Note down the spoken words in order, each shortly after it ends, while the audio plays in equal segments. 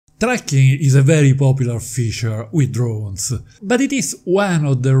Tracking is a very popular feature with drones, but it is one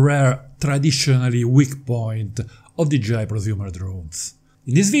of the rare traditionally weak points of DJI prosumer drones.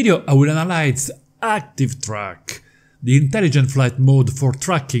 In this video I will analyze Activetrack, the intelligent flight mode for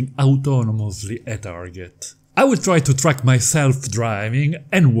tracking autonomously a target. I will try to track myself driving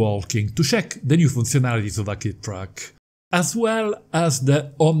and walking to check the new functionalities of Activetrack, as well as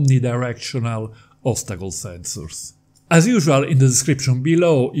the omnidirectional obstacle sensors. As usual, in the description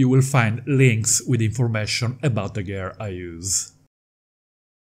below you will find links with information about the gear I use.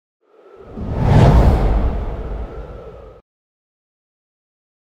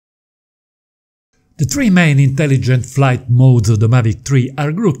 The three main intelligent flight modes of the Mavic 3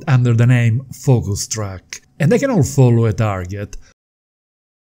 are grouped under the name Focus Track, and they can all follow a target.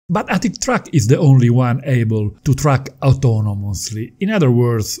 But Activetrack is the only one able to track autonomously, in other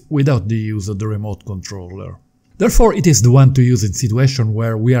words, without the use of the remote controller. Therefore, it is the one to use in situations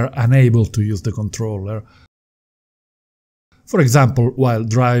where we are unable to use the controller. For example, while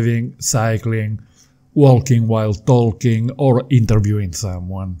driving, cycling, walking while talking, or interviewing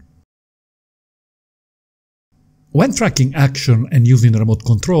someone. When tracking action and using the remote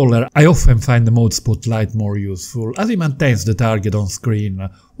controller, I often find the mode Spotlight more useful, as it maintains the target on screen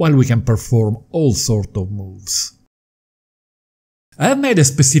while we can perform all sorts of moves. I have made a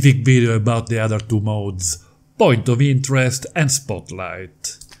specific video about the other two modes, Point of Interest and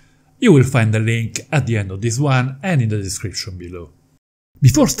Spotlight. You will find the link at the end of this one and in the description below.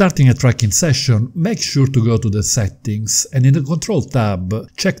 Before starting a tracking session, make sure to go to the Settings and in the Control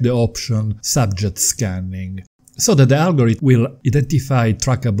tab check the option Subject Scanning, so that the algorithm will identify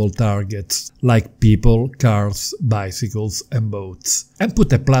trackable targets like people, cars, bicycles and boats, and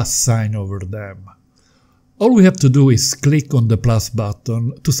put a plus sign over them. All we have to do is click on the plus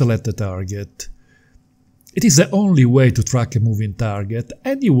button to select the target. It is the only way to track a moving target,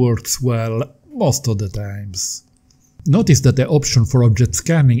 and it works well most of the times. Notice that the option for object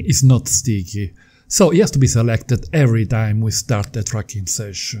scanning is not sticky, so it has to be selected every time we start a tracking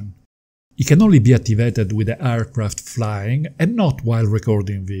session. It can only be activated with the aircraft flying and not while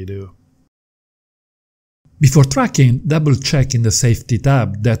recording video. Before tracking, double check in the Safety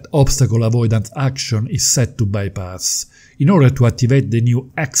tab that obstacle avoidance action is set to bypass, in order to activate the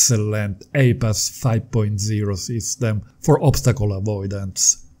new excellent APAS 5.0 system for obstacle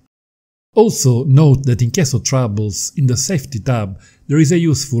avoidance. Also note that in case of troubles, in the Safety tab there is a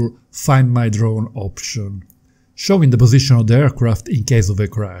useful Find My Drone option, showing the position of the aircraft in case of a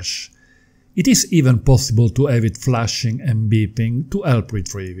crash. It is even possible to have it flashing and beeping to help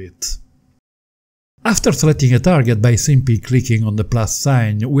retrieve it. After selecting a target by simply clicking on the plus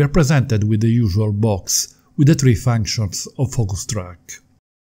sign, we are presented with the usual box with the three functions of Focus Track.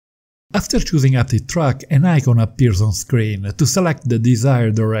 After choosing Activetrack, an icon appears on screen to select the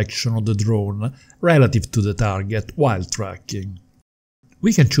desired direction of the drone relative to the target while tracking.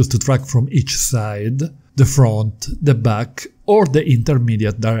 We can choose to track from each side, the front, the back, or the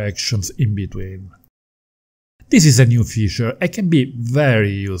intermediate directions in between. This is a new feature and can be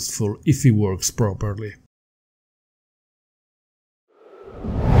very useful if it works properly.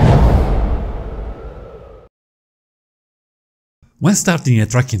 When starting a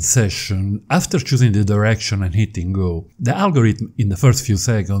tracking session, after choosing the direction and hitting go, the algorithm in the first few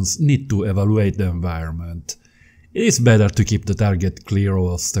seconds needs to evaluate the environment. It is better to keep the target clear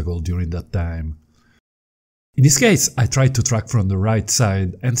of obstacles during that time. In this case, I tried to track from the right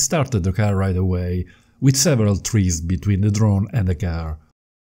side and started the car right away, with several trees between the drone and the car.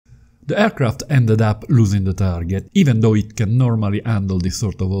 The aircraft ended up losing the target, even though it can normally handle this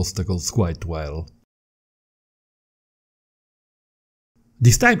sort of obstacles quite well.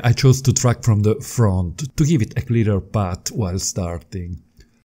 This time I chose to track from the front to give it a clearer path while starting.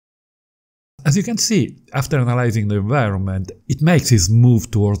 As you can see, after analyzing the environment, it makes its move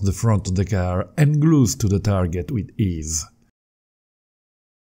towards the front of the car and glues to the target with ease.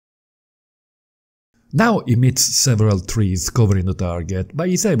 Now it meets several trees covering the target, but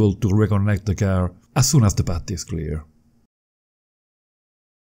is able to reconnect the car as soon as the path is clear.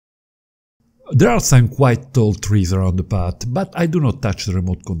 There are some quite tall trees around the path, but I do not touch the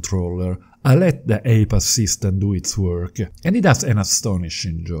remote controller. I let the APAS system do its work, and it does an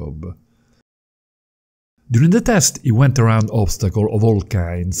astonishing job. During the test, it went around obstacles of all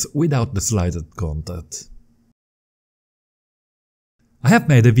kinds without the slightest contact. I have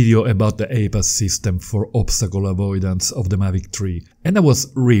made a video about the APAS system for obstacle avoidance of the Mavic 3, and I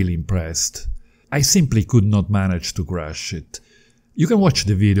was really impressed. I simply could not manage to crash it. You can watch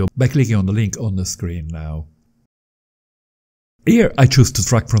the video by clicking on the link on the screen now. Here I choose to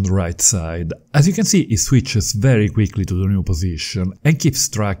track from the right side. As you can see, it switches very quickly to the new position and keeps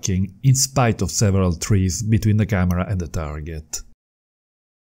tracking in spite of several trees between the camera and the target.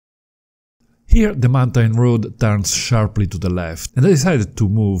 Here the mountain road turns sharply to the left, and I decided to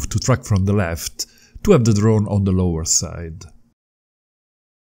move to track from the left to have the drone on the lower side.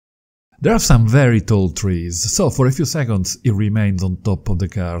 There are some very tall trees, so for a few seconds it remains on top of the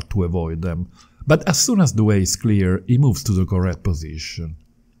car to avoid them, but as soon as the way is clear, it moves to the correct position.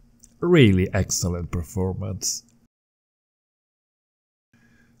 Really excellent performance.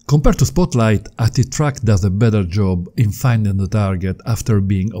 Compared to Spotlight, Activetrack does a better job in finding the target after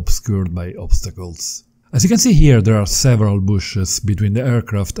being obscured by obstacles. As you can see here, there are several bushes between the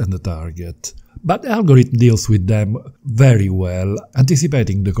aircraft and the target, but the algorithm deals with them very well,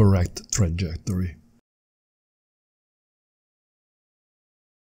 anticipating the correct trajectory.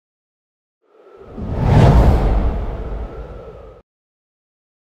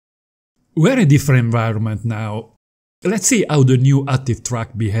 We're in a different environment now. Let's see how the new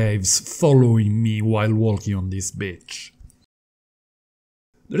Activetrack behaves following me while walking on this beach.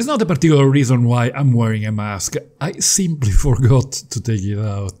 There is not a particular reason why I'm wearing a mask, I simply forgot to take it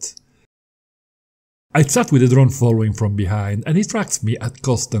out. I start with the drone following from behind and it tracks me at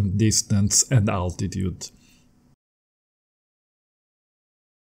constant distance and altitude.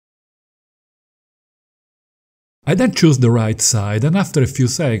 I then choose the right side and after a few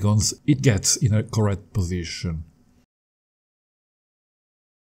seconds it gets in a correct position.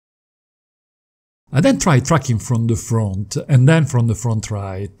 I then try tracking from the front and then from the front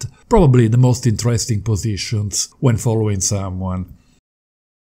right, probably the most interesting positions when following someone.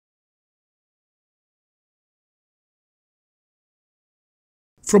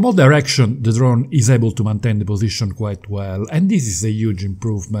 From all directions the drone is able to maintain the position quite well, and this is a huge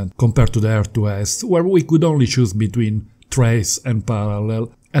improvement compared to the R2S, where we could only choose between trace and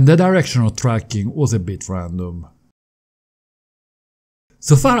parallel, and the direction of tracking was a bit random.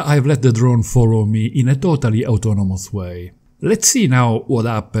 So far I've let the drone follow me in a totally autonomous way. Let's see now what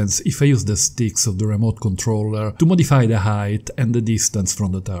happens if I use the sticks of the remote controller to modify the height and the distance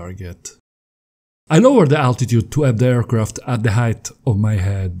from the target. I lower the altitude to have the aircraft at the height of my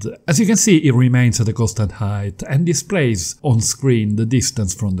head. As you can see, it remains at a constant height and displays on screen the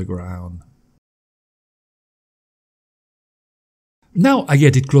distance from the ground. Now I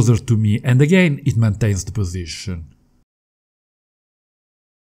get it closer to me and again it maintains the position.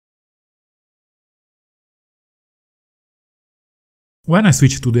 When I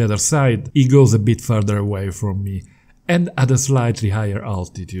switch to the other side, it goes a bit further away from me and at a slightly higher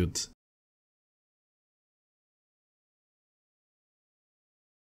altitude.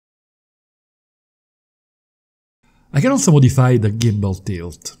 I can also modify the gimbal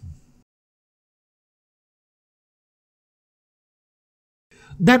tilt.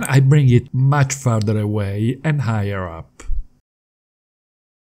 Then I bring it much further away and higher up.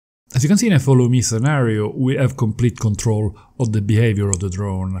 As you can see in a follow me scenario, we have complete control of the behavior of the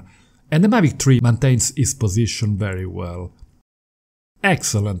drone, and the Mavic 3 maintains its position very well.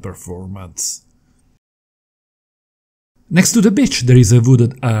 Excellent performance. Next to the beach there is a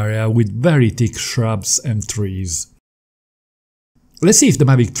wooded area with very thick shrubs and trees. Let's see if the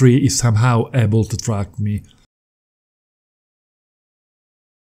Mavic 3 is somehow able to track me.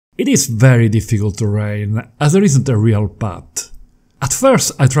 It is very difficult terrain, as there isn't a real path. At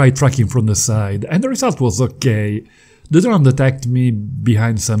first I tried tracking from the side and the result was okay. The drone detected me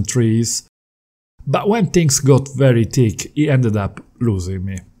behind some trees, but when things got very thick he ended up losing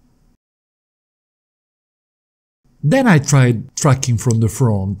me. Then I tried tracking from the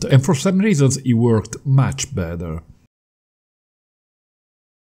front and for some reasons it worked much better.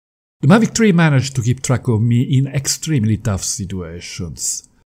 The Mavic 3 managed to keep track of me in extremely tough situations.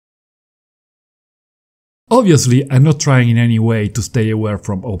 Obviously, I'm not trying in any way to stay away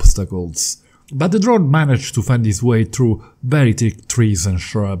from obstacles, but the drone managed to find its way through very thick trees and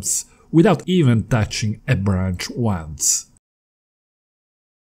shrubs without even touching a branch once.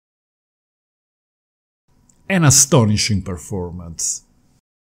 An astonishing performance.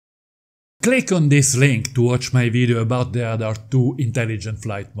 Click on this link to watch my video about the other two intelligent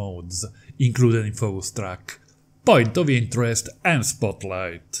flight modes, included in Focus Track, Point of Interest and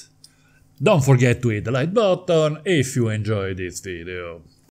Spotlight. Don't forget to hit the like button if you enjoyed this video.